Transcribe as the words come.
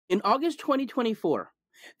In August 2024,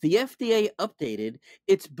 the FDA updated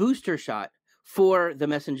its booster shot for the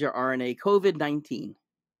messenger RNA COVID-19.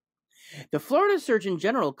 The Florida Surgeon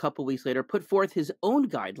General, a couple weeks later, put forth his own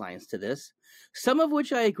guidelines to this, some of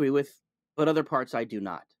which I agree with, but other parts I do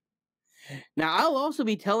not. Now, I'll also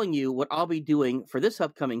be telling you what I'll be doing for this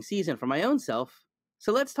upcoming season for my own self,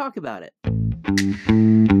 so let's talk about it.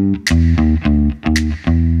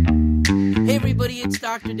 Hey everybody, it's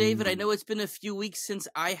Dr. David. I know it's been a few weeks since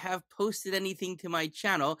I have posted anything to my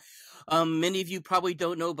channel. Many of you probably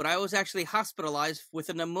don't know, but I was actually hospitalized with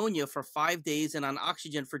a pneumonia for 5 days and on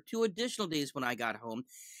oxygen for 2 additional days when I got home.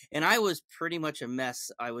 And I was pretty much a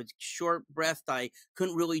mess. I was short-breathed. I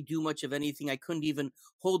couldn't really do much of anything. I couldn't even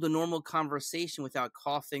hold a normal conversation without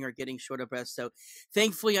coughing or getting short of breath. So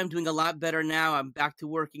thankfully, I'm doing a lot better now. I'm back to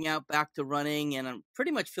working out, back to running, and I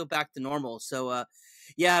pretty much feel back to normal. So,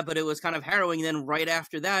 yeah, but it was kind of harrowing. Then right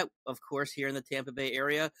after that, of course, here in the Tampa Bay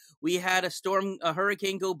area, we had a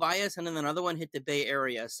hurricane go by us, and then another one hit the Bay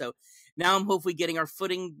Area. So now I'm hopefully getting our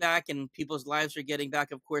footing back and people's lives are getting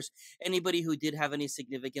back. Of course, anybody who did have any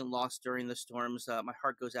significant loss during the storms, my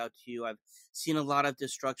heart goes out to you. I've seen a lot of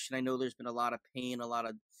destruction. I know there's been a lot of pain, a lot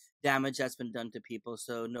of damage that's been done to people.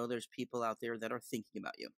 So know there's people out there that are thinking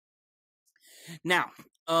about you. Now,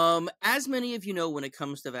 as many of you know, when it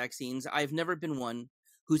comes to vaccines, I've never been one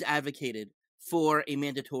who's advocated for a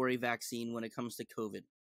mandatory vaccine when it comes to COVID.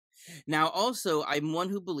 Now, also, I'm one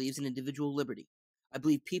who believes in individual liberty. I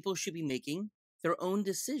believe people should be making their own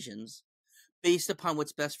decisions based upon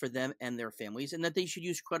what's best for them and their families, and that they should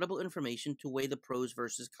use credible information to weigh the pros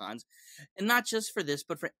versus cons, and not just for this,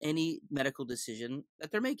 but for any medical decision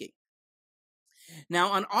that they're making. Now,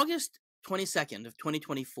 on August 22nd of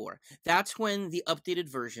 2024, that's when the updated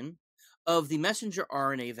version of the messenger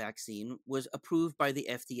RNA vaccine was approved by the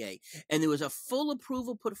FDA. And there was a full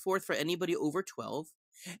approval put forth for anybody over 12.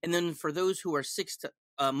 And then for those who are 6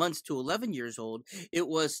 months to 11 years old, it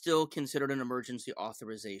was still considered an emergency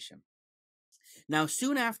authorization. Now,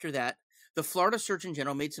 soon after that, the Florida Surgeon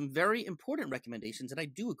General made some very important recommendations that I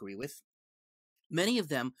do agree with. Many of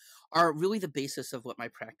them are really the basis of what my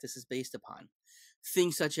practice is based upon.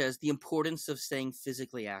 Things such as the importance of staying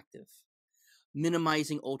physically active,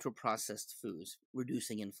 minimizing ultra-processed foods,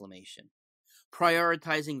 reducing inflammation,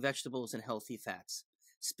 prioritizing vegetables and healthy fats,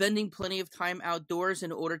 spending plenty of time outdoors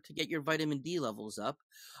in order to get your vitamin D levels up,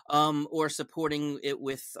 or supporting it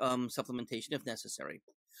with supplementation if necessary.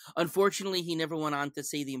 Unfortunately, he never went on to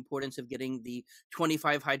say the importance of getting the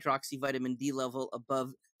 25-hydroxy vitamin D level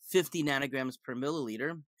above 50 nanograms per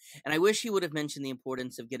milliliter. And I wish he would have mentioned the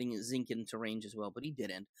importance of getting zinc into range as well, but he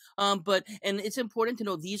didn't. And it's important to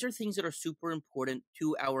know these are things that are super important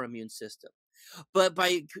to our immune system. But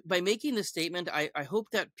by making this statement, I hope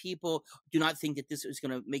that people do not think that this is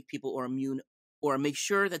going to make people or immune or make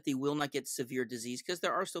sure that they will not get severe disease, because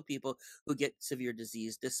there are still people who get severe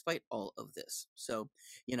disease despite all of this. So,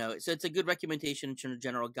 so it's a good recommendation in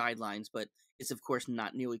general guidelines, but it's of course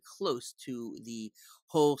not nearly close to the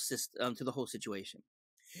whole system, to the whole situation.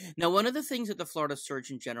 Now, one of the things that the Florida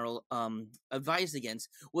Surgeon General advised against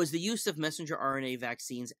was the use of messenger RNA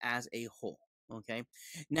vaccines as a whole. Okay.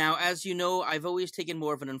 Now, as you know, I've always taken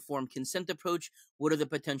more of an informed consent approach. What are the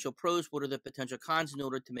potential pros? What are the potential cons in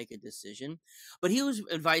order to make a decision? But he was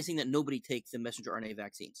advising that nobody take the messenger RNA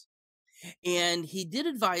vaccines. And he did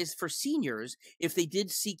advise for seniors, if they did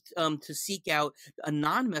seek out a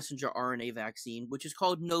non-messenger RNA vaccine, which is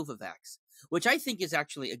called Novavax, which I think is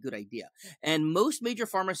actually a good idea. And most major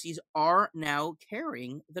pharmacies are now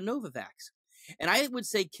carrying the Novavax. And I would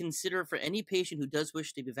say consider for any patient who does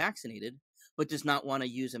wish to be vaccinated, but does not want to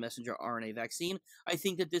use a messenger RNA vaccine, I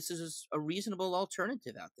think that this is a reasonable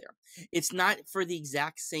alternative out there. It's not for the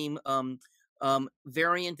exact same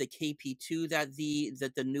variant, the KP2 that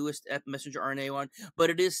the newest messenger RNA one, but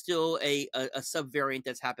it is still a subvariant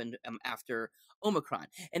that's happened after Omicron.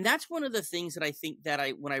 And that's one of the things that I think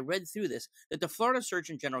that when I read through this, that the Florida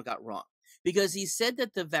Surgeon General got wrong, because he said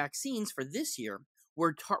that the vaccines for this year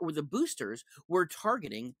were the boosters were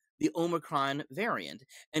targeting the Omicron variant.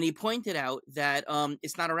 And he pointed out that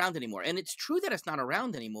it's not around anymore. And it's true that it's not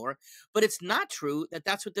around anymore, but it's not true that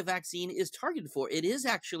that's what the vaccine is targeted for. It is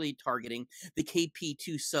actually targeting the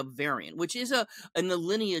KP2 subvariant, which is in the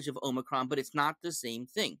lineage of Omicron, but it's not the same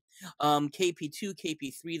thing. KP2,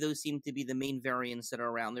 KP3, those seem to be the main variants that are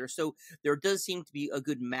around there. So there does seem to be a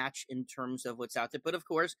good match in terms of what's out there. But of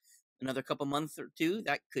course, another couple months or two,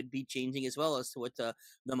 that could be changing as well as to what the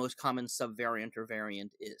most common subvariant or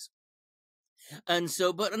variant is. And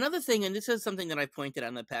so, but another thing, and this is something that I've pointed out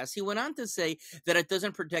in the past, he went on to say that it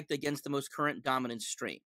doesn't protect against the most current dominant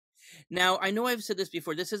strain. Now, I know I've said this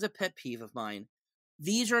before, this is a pet peeve of mine.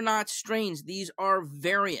 These are not strains; these are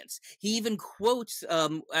variants. He even quotes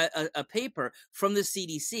a paper from the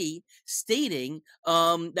CDC stating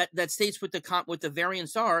that states what the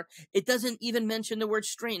variants are. It doesn't even mention the word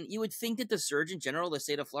strain. You would think that the Surgeon General of the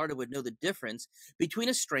state of Florida would know the difference between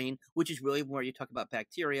a strain, which is really where you talk about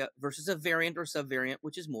bacteria, versus a variant or subvariant,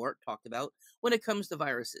 which is more talked about when it comes to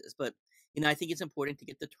viruses. But I think it's important to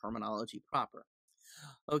get the terminology proper.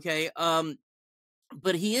 Okay.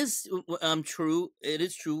 But he is true. It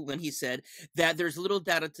is true when he said that there's little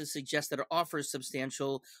data to suggest that it offers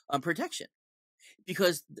substantial protection,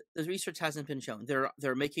 because the research hasn't been shown.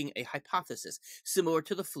 They're making a hypothesis similar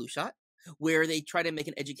to the flu shot, where they try to make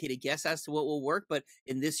an educated guess as to what will work. But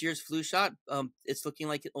in this year's flu shot, it's looking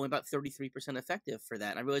like only about 33% effective for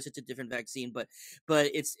that. And I realize it's a different vaccine, but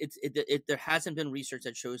there hasn't been research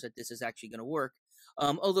that shows that this is actually going to work.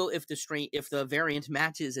 Although if the variant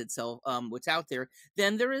matches itself, what's out there,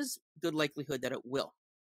 then there is good likelihood that it will.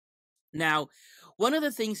 Now, one of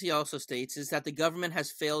the things he also states is that the government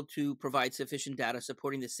has failed to provide sufficient data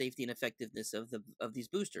supporting the safety and effectiveness of these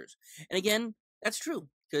boosters. And again, that's true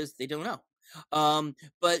because they don't know.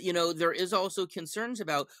 But there is also concerns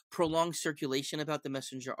about prolonged circulation about the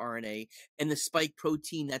messenger RNA and the spike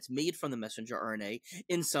protein that's made from the messenger RNA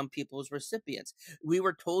in some people's recipients. We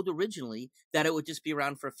were told originally that it would just be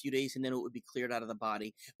around for a few days and then it would be cleared out of the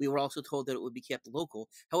body. We were also told that it would be kept local.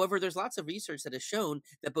 However, there's lots of research that has shown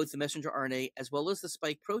that both the messenger RNA as well as the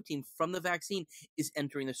spike protein from the vaccine is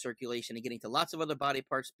entering the circulation and getting to lots of other body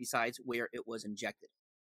parts besides where it was injected.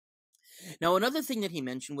 Now, another thing that he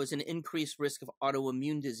mentioned was an increased risk of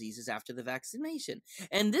autoimmune diseases after the vaccination.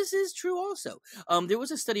 And this is true also. There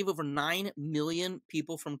was a study of over 9 million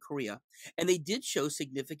people from Korea, and they did show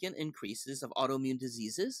significant increases of autoimmune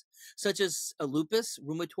diseases, such as lupus,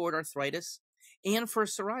 rheumatoid arthritis, and for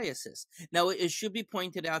psoriasis. Now, it should be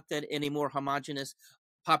pointed out that in a more homogeneous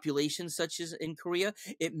population such as in Korea,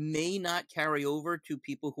 it may not carry over to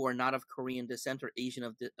people who are not of Korean descent or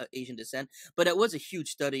Asian descent, but it was a huge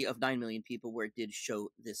study of 9 million people where it did show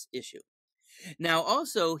this issue. Now,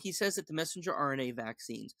 also, he says that the messenger RNA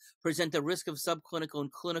vaccines present a risk of subclinical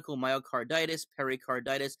and clinical myocarditis,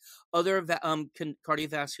 pericarditis, other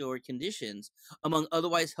cardiovascular conditions among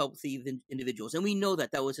otherwise healthy individuals. And we know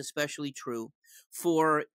that was especially true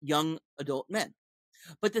for young adult men.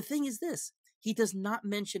 But the thing is this. He does not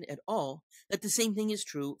mention at all that the same thing is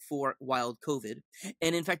true for wild COVID.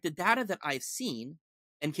 And in fact, the data that I've seen,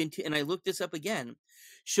 and I looked this up again,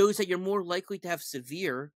 shows that you're more likely to have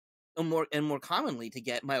severe and more commonly to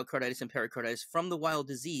get myocarditis and pericarditis from the wild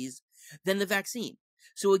disease than the vaccine.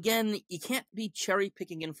 So again, you can't be cherry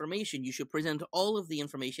picking information. You should present all of the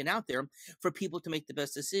information out there for people to make the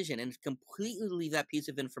best decision, and completely leave that piece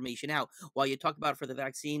of information out while you talk about it for the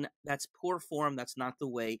vaccine. That's poor form. That's not the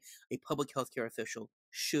way a public healthcare official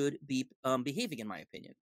should be behaving, in my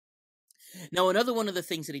opinion. Now, another one of the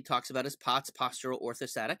things that he talks about is POTS, postural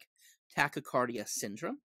orthostatic tachycardia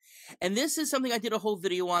syndrome. And this is something I did a whole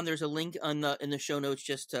video on. There's a link in the show notes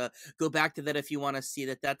just to go back to that if you want to see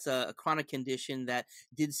that that's a chronic condition that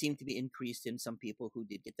did seem to be increased in some people who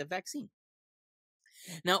did get the vaccine.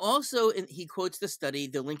 Now, also, he quotes the study.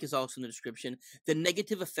 The link is also in the description. The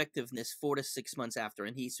negative effectiveness 4 to 6 months after,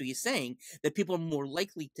 and he's saying that people are more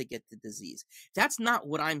likely to get the disease. That's not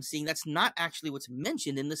what I'm seeing. That's not actually what's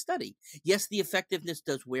mentioned in the study. Yes, the effectiveness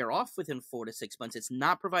does wear off within 4 to 6 months. It's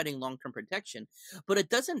not providing long-term protection, but it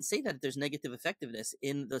doesn't say that there's negative effectiveness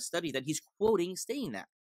in the study that he's quoting, saying that.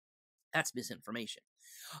 That's misinformation.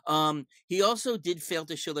 He also did fail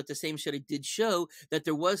to show that the same study did show that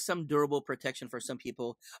there was some durable protection for some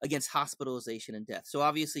people against hospitalization and death. So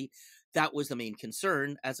obviously, that was the main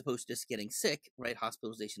concern, as opposed to just getting sick, right?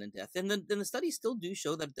 Hospitalization and death. And then the studies still do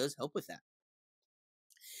show that it does help with that.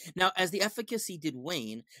 Now, as the efficacy did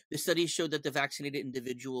wane, the studies showed that the vaccinated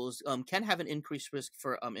individuals can have an increased risk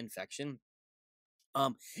for infection.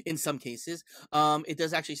 In some cases, it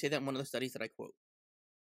does actually say that in one of the studies that I quote.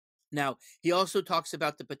 Now, he also talks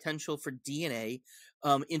about the potential for DNA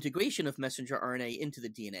integration of messenger RNA into the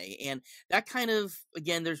DNA. And that kind of,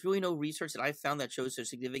 again, there's really no research that I've found that shows their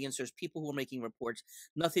significance. There's people who are making reports.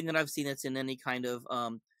 Nothing that I've seen that's in any kind of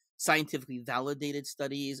scientifically validated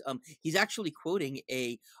studies. He's actually quoting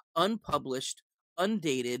a unpublished,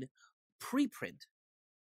 undated preprint.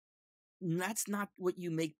 That's not what you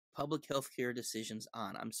make public healthcare decisions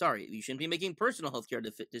on. I'm sorry, you shouldn't be making personal healthcare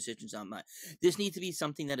decisions on that. This needs to be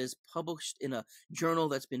something that is published in a journal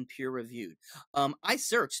that's been peer reviewed. I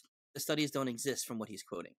searched; the studies don't exist from what he's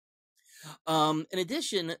quoting. In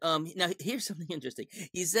addition, now here's something interesting.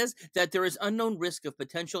 He says that there is unknown risk of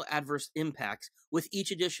potential adverse impacts with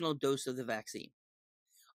each additional dose of the vaccine.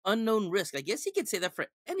 unknown risk. I guess you could say that for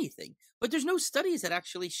anything, but there's no studies that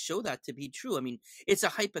actually show that to be true. I mean, it's a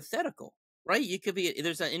hypothetical, right? You could be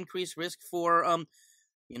there's an increased risk for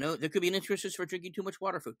there could be an increased risk for drinking too much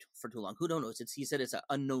water for too long. Who don't knows? He said it's an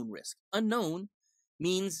unknown risk. Unknown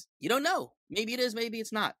means you don't know. Maybe it is, maybe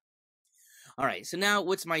it's not. All right. So now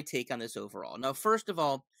what's my take on this overall? Now, first of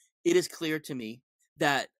all, it is clear to me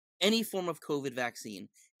that any form of COVID vaccine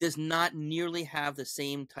does not nearly have the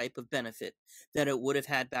same type of benefit that it would have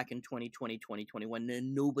had back in 2020, 2021,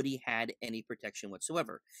 when nobody had any protection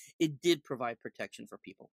whatsoever. It did provide protection for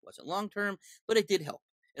people. It wasn't long term, but it did help.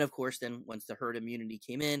 And of course, then once the herd immunity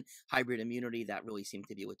came in, hybrid immunity, that really seemed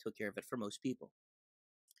to be what took care of it for most people.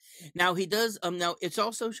 Now he does. Now it's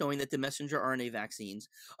also showing that the messenger RNA vaccines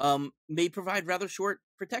may provide rather short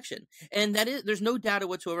protection, and that is there's no data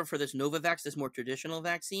whatsoever for this Novavax, this more traditional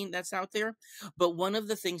vaccine that's out there. But one of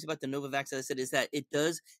the things about the Novavax, as I said, is that it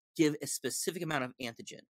does give a specific amount of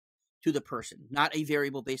antigen to the person, not a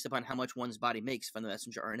variable based upon how much one's body makes from the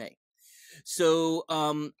messenger RNA. So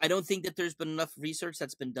I don't think that there's been enough research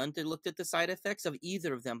that's been done to look at the side effects of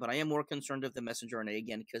either of them, but I am more concerned of the messenger RNA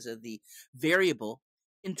again because of the variable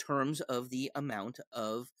in terms of the amount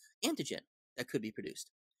of antigen that could be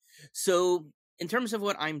produced. So in terms of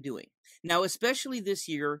what I'm doing now, especially this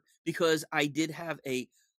year, because I did have a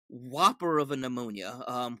whopper of a pneumonia.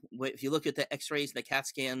 If you look at the x-rays, the CAT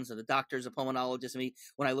scans, and the doctors, the pulmonologist, and me,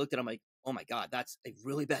 when I looked at it, I'm like, oh my God, that's a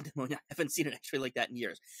really bad pneumonia. I haven't seen an x-ray like that in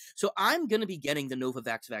years. So I'm going to be getting the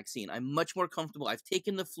Novavax vaccine. I'm much more comfortable. I've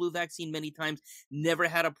taken the flu vaccine many times, never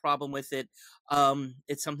had a problem with it.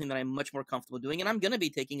 It's something that I'm much more comfortable doing. And I'm going to be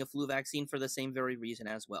taking a flu vaccine for the same very reason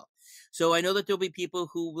as well. So I know that there'll be people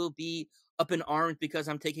who will be up in arms because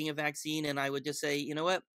I'm taking a vaccine. And I would just say, you know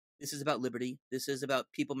what? This is about liberty. This is about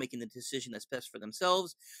people making the decision that's best for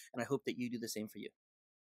themselves. And I hope that you do the same for you.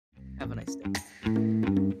 Have a nice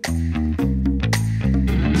day.